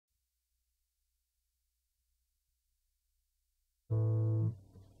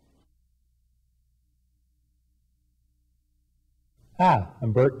Hi,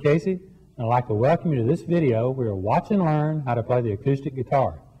 I'm Bert Casey, and I'd like to welcome you to this video where you'll watch and learn how to play the acoustic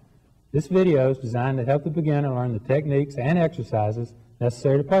guitar. This video is designed to help the beginner learn the techniques and exercises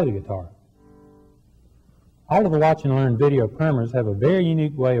necessary to play the guitar. All of the watch and learn video primers have a very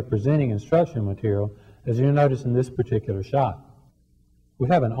unique way of presenting instruction material, as you'll notice in this particular shot. We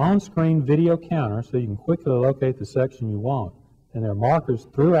have an on-screen video counter so you can quickly locate the section you want, and there are markers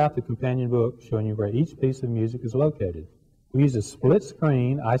throughout the companion book showing you where each piece of music is located. We use a split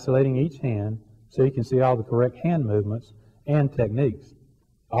screen isolating each hand so you can see all the correct hand movements and techniques.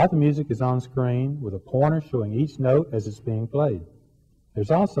 All the music is on screen with a pointer showing each note as it's being played.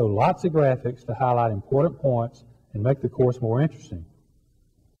 There's also lots of graphics to highlight important points and make the course more interesting.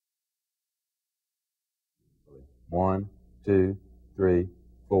 1, 2, 3,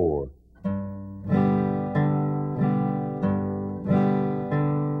 4.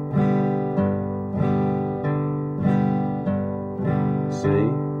 C. G.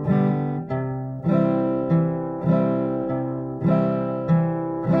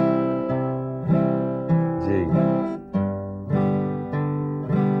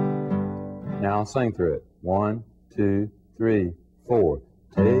 Now I'll sing through it. 1, 2, 3, 4.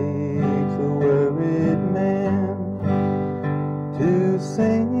 Takes a worried man to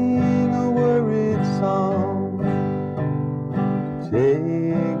sing a worried song.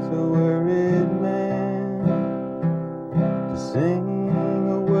 Takes a worried man to sing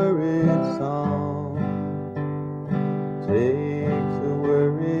a worried song. Takes a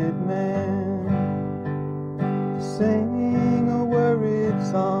worried man to sing a worried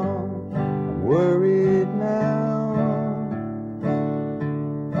song. I'm worried now,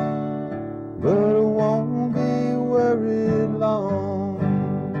 but I won't be worried long.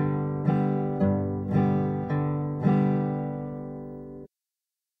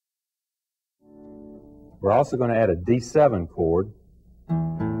 We're also going to add a D7 chord.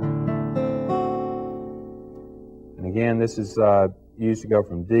 And again, this is used to go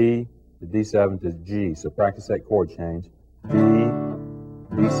from D to D7 to G. So practice that chord change. D,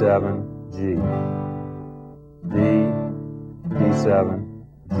 D7, G. D, D7,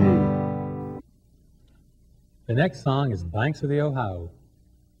 G. The next song is Banks of the Ohio.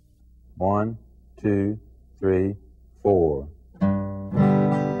 1, 2, 3, 4.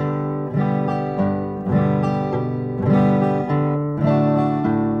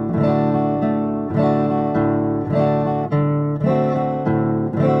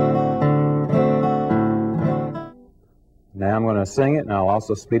 Now I'm going to sing it, and I'll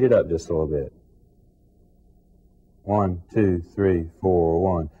also speed it up just a little bit. 1, 2, 3, 4,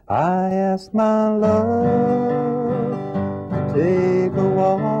 1. I asked my love to take a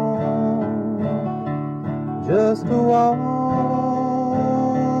walk, just a walk